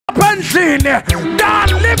endlini. The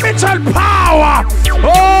unlimited power.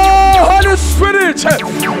 Oh, Holy Spirit.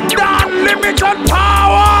 The unlimited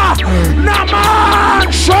power.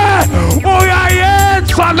 Namanje.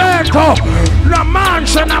 Uyayenza lento.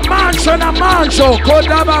 Namanje, namanje, namanje.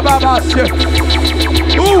 Kodaba babasye.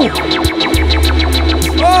 Oh.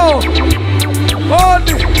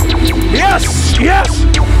 Yes, yes.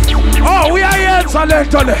 Oh, we are yenza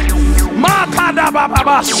lento le. Makada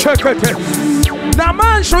baba shekete.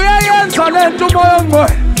 Namanje uyayenza lento moya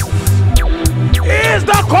ngcwele. He is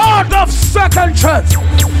the God of second chance.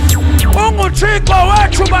 Unguthixo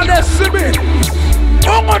wethu banesibili.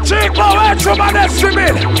 Unguthixo wethu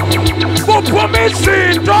banesibili. Kuphuma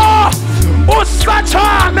izinto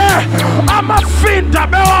usathane amafinda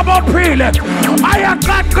bewabophile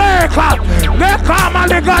ayaqaqeka ngegama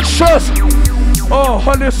likaJesu. Oh,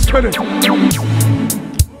 Holy Spirit.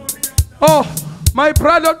 Oh, my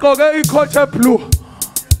brother gqoke icoat blue.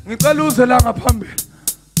 Ngicela uze la ngaphambili.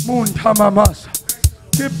 Muntha mamasa.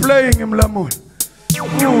 Keep playing imlamuli.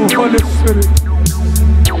 Oh, Holy Spirit.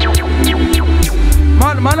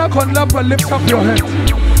 Man akhona lapha, lift up your hands.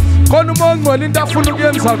 Khona umuntu ngcwele into afuna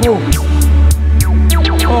ukuyenza kuwe.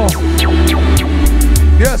 Oh.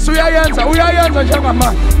 Yes, uyayenza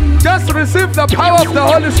njengamanje. Just receive the power of the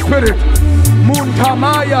Holy Spirit.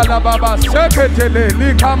 Muntamaya la baba seketele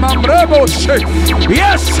likamamrebo she.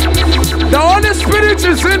 Yes, the Holy Spirit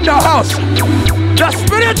is in the house. The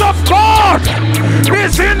Spirit of God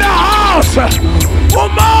is in the house.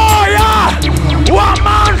 Umoya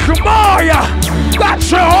wamandla, umoya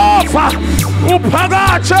kaJehova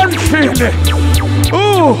uphakathi endlini.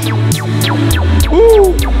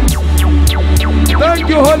 Thank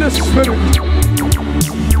you, Holy Spirit.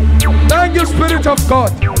 Thank you, Spirit of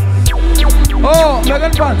God. Oh,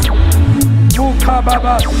 Megan Pants.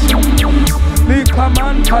 Mukababas.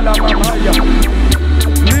 Likamantala mamaya.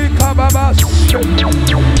 Likababas.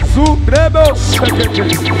 Zubrebo sekete.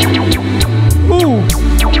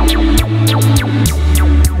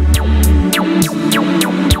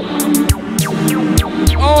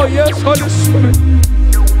 Oh, yes, Holy Spirit.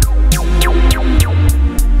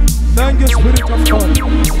 Thank you, Spirit of God.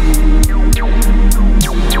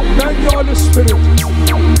 Thank you, Holy Spirit.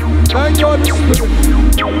 Thank you, Holy Spirit.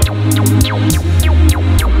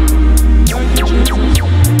 Thank you, Jesus.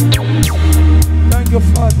 Thank you,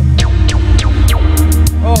 Father.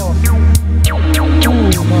 Oh,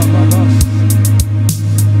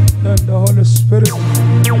 thank the Holy Spirit.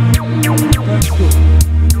 Thank you.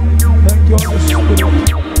 Thank you, Holy Spirit.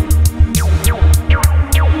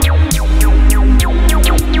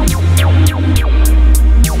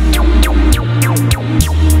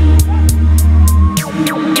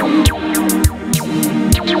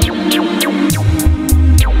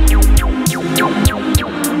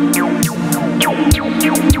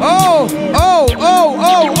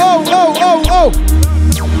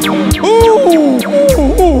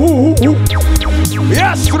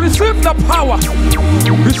 Yes, receive the power.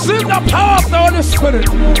 Receive the power of the Holy Spirit.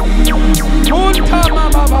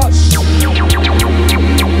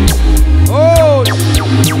 Oh,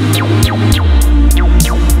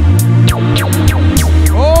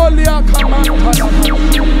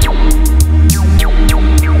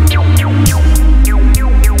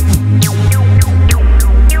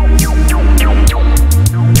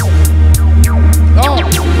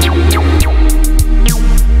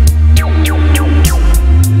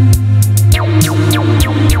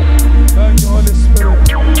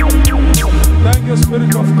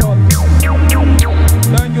 Spirit of God.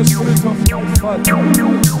 Thank you, Spirit of God, Father.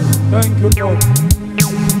 Thank you, Lord.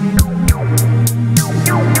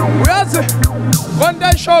 One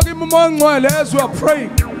day, show him as we are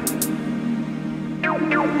praying.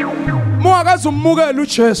 Mwakazumuke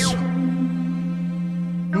luJesu.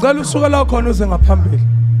 Ngicela usuke la khona uze ngaphambili.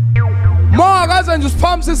 Mwakaze nje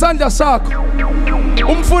usiphamise isandla sakho.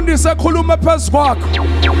 Umfundisi ekhuluma phezu kwakho.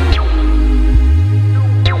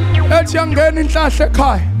 Ethi yangena inhlahla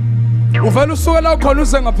ekhaya. Uvela usuke la khona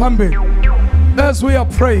uze ngaphambili. As we are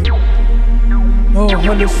praying. Oh,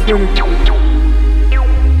 Holy Spirit.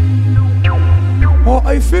 Oh,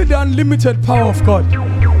 I feel the unlimited power of God.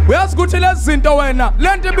 Uyazi ukuthi lezi zinto wena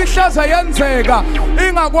lento ibihlaza yenzeka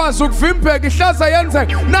ingakwazi ukuvimbeka ihlaza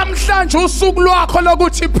yenzeka namhlanje usuku lwakho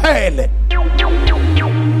lokuthi iphele.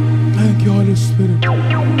 Thank you, Holy Spirit.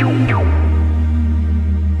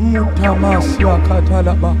 Mutamasi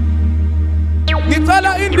akathalaba.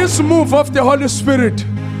 Ngicela in this move of the Holy Spirit.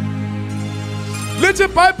 Lithi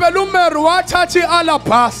iBhayibheli uMary wathatha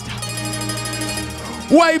ialabaster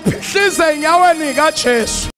wayiphihliza enyaweni kaJesu.